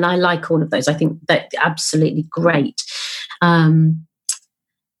 And I like all of those. I think that absolutely great.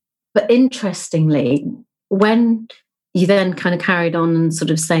 But interestingly, when you then kind of carried on and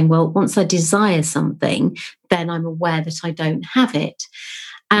sort of saying, well, once I desire something, then I'm aware that I don't have it.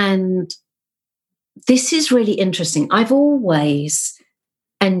 And this is really interesting. I've always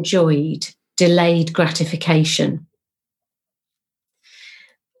enjoyed delayed gratification.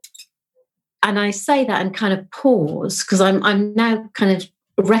 And I say that and kind of pause, because I'm now kind of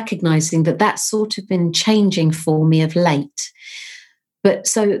recognizing that that's sort of been changing for me of late. But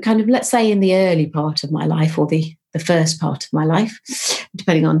so kind of, let's say in the early part of my life, or the first part of my life,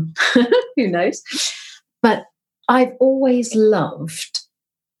 depending on who knows. But I've always loved,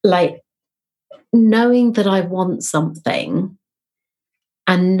 knowing that I want something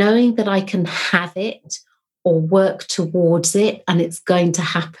and knowing that I can have it or work towards it and it's going to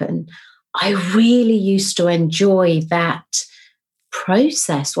happen. I really used to enjoy that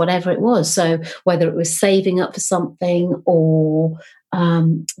process, whatever it was. So whether it was saving up for something, or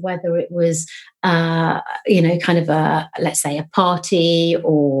whether it was, kind of let's say a party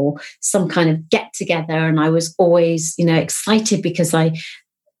or some kind of get together. And I was always, excited because I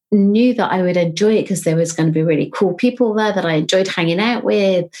knew that I would enjoy it because there was going to be really cool people there that I enjoyed hanging out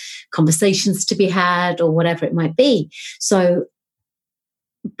with, conversations to be had, or whatever it might be. So,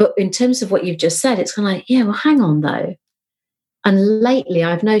 but in terms of what you've just said, it's kind of like, yeah, well, hang on though. And lately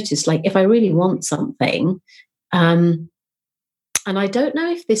I've noticed, if I really want something, and I don't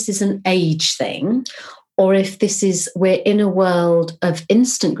know if this is an age thing or if we're in a world of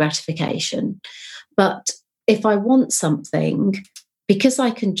instant gratification, but if I want something, because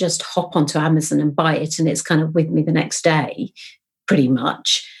I can just hop onto Amazon and buy it and it's kind of with me the next day, pretty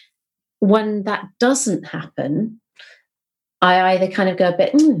much, when that doesn't happen, I either kind of go a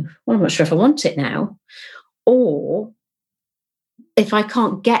bit, well, I'm not sure if I want it now, or if I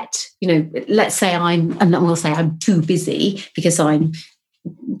can't get, let's say I'm too busy because I'm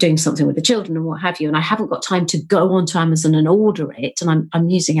doing something with the children and what have you, and I haven't got time to go onto Amazon and order it. And I'm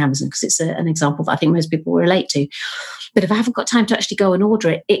using Amazon because it's an example that I think most people will relate to. But if I haven't got time to actually go and order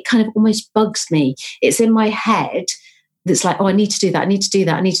it, it kind of almost bugs me. It's in my head that's like, oh, I need to do that, I need to do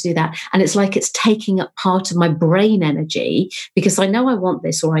that, I need to do that. And it's like it's taking up part of my brain energy because I know I want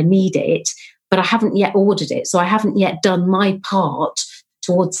this or I need it, but I haven't yet ordered it. So I haven't yet done my part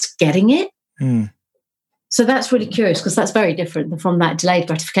towards getting it. Mm. So that's really curious, because that's very different from that delayed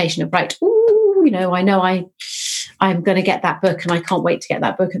gratification of, right, I know I'm going to get that book and I can't wait to get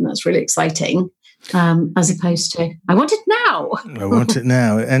that book, and that's really exciting, as opposed to, I want it now. I want it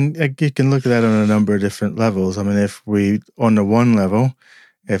now. And you can look at that on a number of different levels. I mean, if we, on the one level,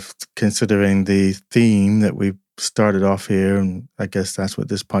 if considering the theme that we started off here, and I guess that's what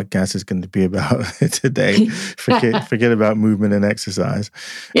this podcast is going to be about today, forget about movement and exercise.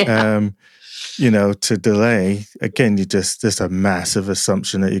 Yeah. To delay, again, you just a massive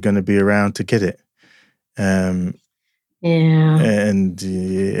assumption that you're going to be around to get it. And then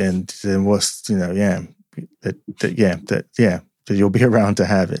what's, that you'll be around to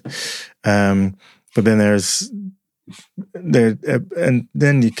have it. But then and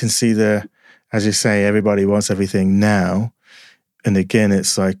then you can see as you say, everybody wants everything now. And again,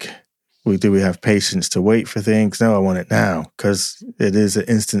 it's like, do we have patience to wait for things? No, I want it now, because it is an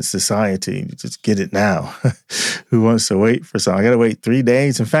instant society. You just get it now. Who wants to wait for something? I got to wait 3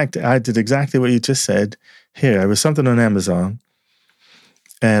 days. In fact, I did exactly what you just said. Here, there was something on Amazon,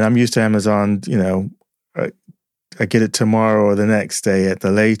 and I'm used to Amazon, I get it tomorrow or the next day at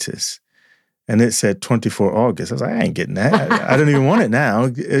the latest. And it said 24 August. I was like, I ain't getting that. I don't even want it now.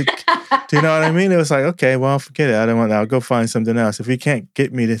 Do you know what I mean? It was like, okay, well, forget it. I don't want that. I'll go find something else. If you can't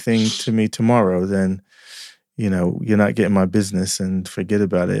get me the thing to me tomorrow, then, you're not getting my business, and forget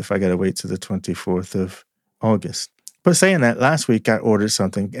about it if I got to wait till the 24th of August. But saying that, last week I ordered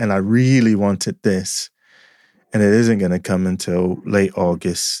something and I really wanted this, and it isn't going to come until late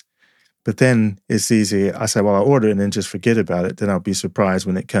August. But then it's easy. I say, well, I'll order it and then just forget about it. Then I'll be surprised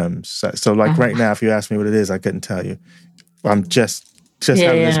when it comes. So like right now, if you ask me what it is, I couldn't tell you. I'm just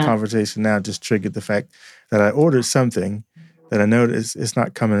having this conversation now just triggered the fact that I ordered something that I know it's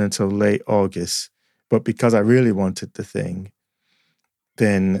not coming until late August. But because I really wanted the thing,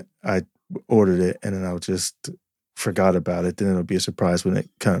 then I ordered it and then I'll just forgot about it. Then it'll be a surprise when it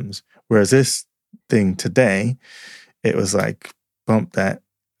comes. Whereas this thing today, it was like, bump that.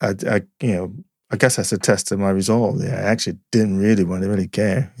 I guess that's a test of my resolve. Yeah, I actually didn't really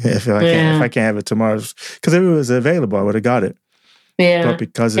care if I can't have it tomorrow. Because if it was available, I would have got it. Yeah. But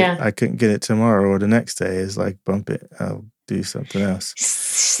because I couldn't get it tomorrow or the next day, it's like, bump it. I'll do something else.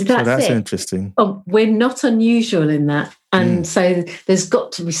 So that's interesting. Oh, we're not unusual in that. And so there's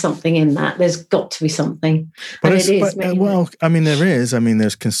got to be something in that. There's got to be something. But there is. There's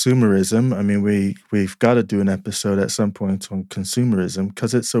consumerism. We've got to do an episode at some point on consumerism,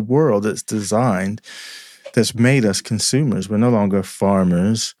 because it's a world that's designed, that's made us consumers. We're no longer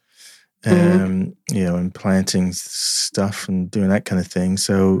farmers, and planting stuff and doing that kind of thing.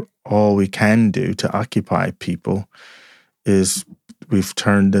 So all we can do to occupy people is we've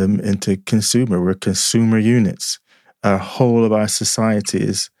turned them into consumer. We're consumer units. Our whole of our society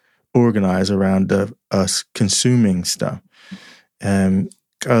is organized around us consuming stuff.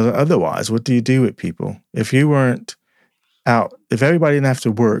 Otherwise, what do you do with people? If you weren't out, if everybody didn't have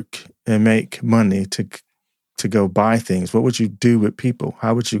to work and make money to go buy things, what would you do with people?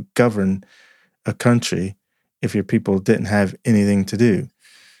 How would you govern a country if your people didn't have anything to do?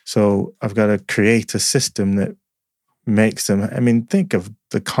 So I've got to create a system that makes them, think of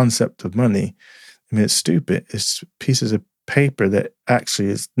the concept of money. It's stupid. It's pieces of paper that actually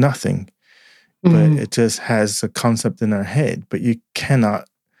is nothing, but it just has a concept in our head. But you cannot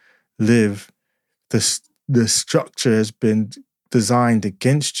live. The structure has been designed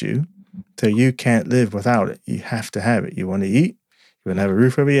against you, so you can't live without it. You have to have it. You want to eat, you want to have a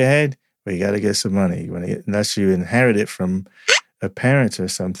roof over your head, but you got to get some money. Unless you inherit it from a parent or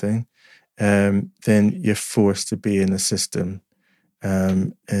something, then you're forced to be in the system.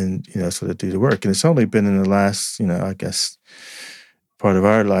 And sort of do the work. And it's only been in the last, I guess, part of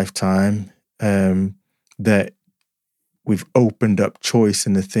our lifetime that we've opened up choice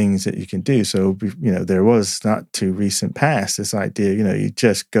in the things that you can do. So, there was not too recent past this idea, you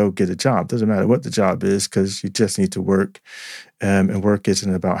just go get a job. Doesn't matter what the job is, because you just need to work, and work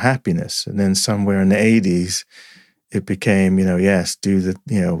isn't about happiness. And then somewhere in the 80s, it became, do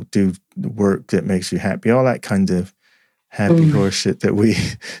the work that makes you happy, all that kind of happy horseshit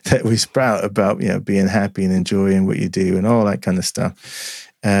that we sprout about, being happy and enjoying what you do and all that kind of stuff.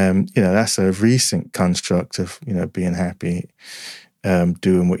 That's a recent construct of, being happy,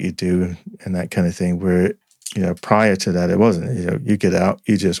 doing what you do and that kind of thing, where, prior to that, it wasn't. You get out,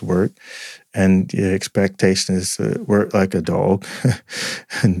 you just work, and your expectation is to work like a dog.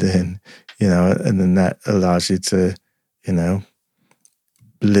 and then that allows you to,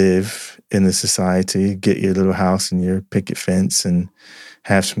 live in the society, get your little house and your picket fence and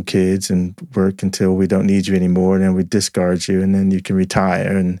have some kids and work until we don't need you anymore, and then we discard you, and then you can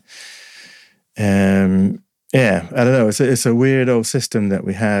retire. And I don't know. It's a weird old system that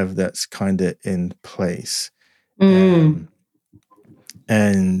we have that's kind of in place. And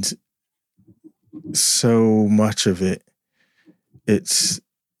so much of it, it's,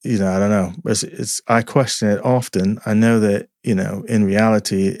 I don't know. I question it often. I know that, in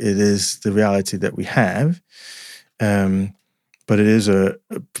reality, it is the reality that we have. But it is a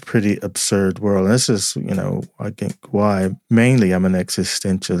pretty absurd world. And this is, I think why mainly I'm an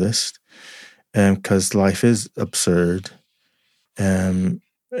existentialist, because life is absurd. And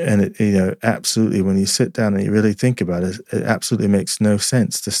it, absolutely, when you sit down and you really think about it, it absolutely makes no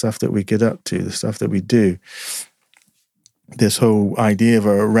sense. The stuff that we get up to, the stuff that we do. This whole idea of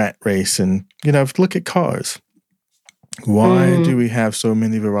a rat race, and look at cars. Why do we have so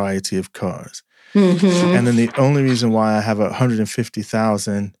many variety of cars? Mm-hmm. And then the only reason why I have a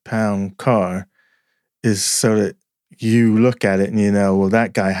 £150,000 car is so that you look at it and you know, well,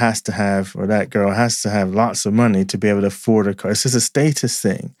 that guy has to have, or that girl has to have lots of money to be able to afford a car. It's just a status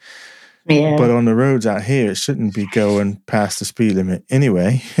thing. Yeah. But on the roads out here, it shouldn't be going past the speed limit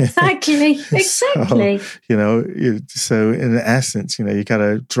anyway. Exactly. So, you know, so in essence, you know, you got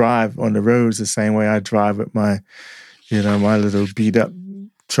to drive on the roads the same way I drive with my, you know, my little beat up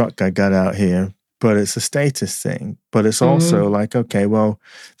truck I got out here. But it's a status thing. But it's also like, okay, well,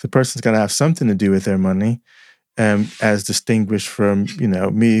 the person's got to have something to do with their money, as distinguished from, you know,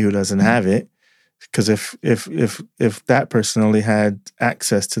 me who doesn't have it. Because if that person only had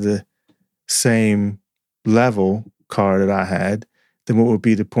access to the same level car that I had, then what would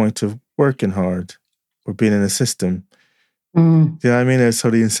be the point of working hard or being in the system? You know what I mean? So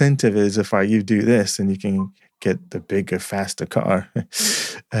the incentive is if you do this, then you can get the bigger, faster car.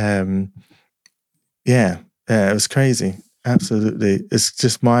 It was crazy. Absolutely. It's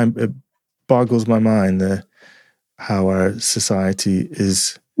just it boggles my mind how our society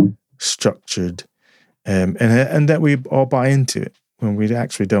is structured, and that we all buy into it when we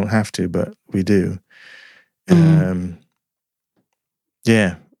actually don't have to, but we do.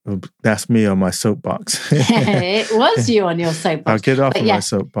 That's me on my soapbox. It was you on your soapbox. I'll get off my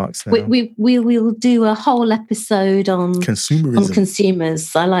soapbox now. We will do a whole episode on consumerism. On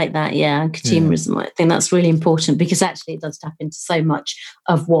consumers. I like that. Yeah, consumerism. I think that's really important because actually it does tap into so much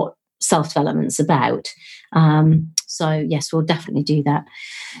of what self-development's about. So yes, we'll definitely do that.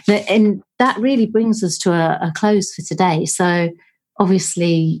 And that really brings us to a close for today. So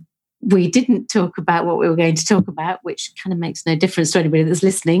obviously we didn't talk about what we were going to talk about, which kind of makes no difference to anybody that's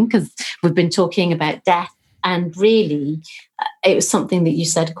listening because we've been talking about death. And really, it was something that you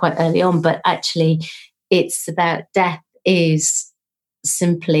said quite early on, but actually it's about death is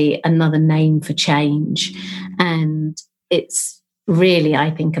simply another name for change. And it's really, I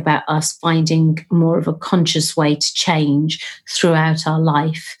think, about us finding more of a conscious way to change throughout our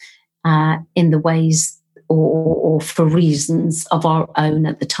life in the ways or for reasons of our own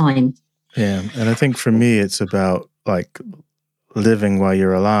at the time. Yeah, and I think for me, it's about like living while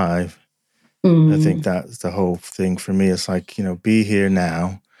you're alive. I think that's the whole thing for me. It's like, you know, be here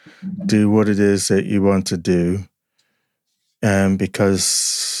now, do what it is that you want to do.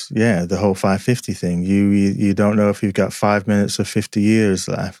 Because, the whole 550 thing, you don't know if you've got 5 minutes or 50 years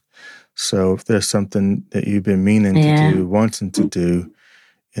left. So if there's something that you've been meaning to do, wanting to do,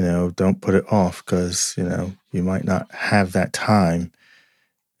 you know, don't put it off because, you know, you might not have that time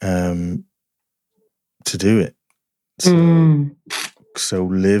to do it. So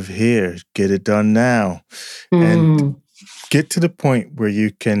live here, get it done now, and get to the point where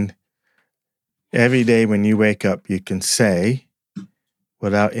you can, every day when you wake up, you can say,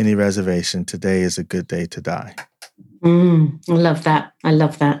 without any reservation, today is a good day to die. I love that.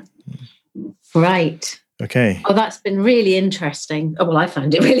 Right. Okay. Oh, that's been really interesting. Oh, well, I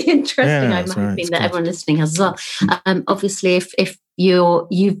found it really interesting. I'm hoping that everyone listening has as well. Obviously, if you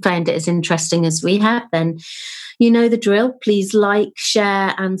found it as interesting as we have, then you know the drill. Please like,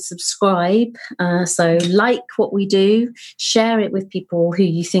 share, and subscribe. So like what we do, share it with people who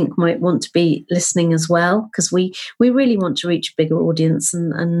you think might want to be listening as well, because we really want to reach a bigger audience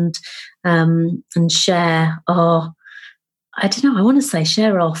and share our, I don't know, I want to say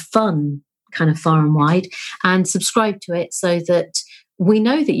share our fun kind of far and wide, and subscribe to it so that we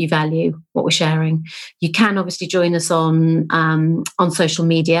know that you value what we're sharing. You can obviously join us on social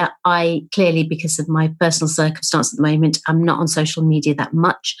media. I clearly, because of my personal circumstance at the moment, I'm not on social media that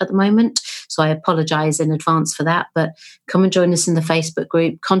much at the moment. So I apologise in advance for that. But come and join us in the Facebook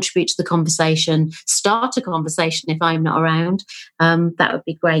group, contribute to the conversation, start a conversation if I'm not around. That would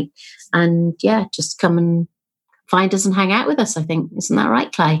be great. And just come and find us and hang out with us, I think. Isn't that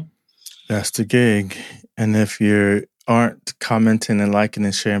right, Clay? That's the gig. And if you aren't commenting and liking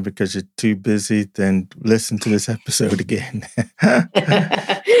and sharing because you're too busy, then listen to this episode again.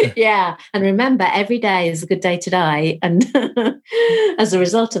 Yeah. And remember, every day is a good day to die. And as a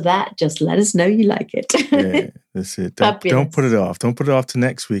result of that, just let us know you like it. Yeah, that's it. Don't put it off. Don't put it off to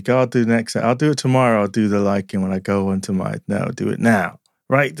next week. I'll do it tomorrow. I'll do the liking when I go into do it now.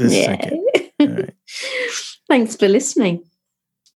 Right this second. All right. Thanks for listening.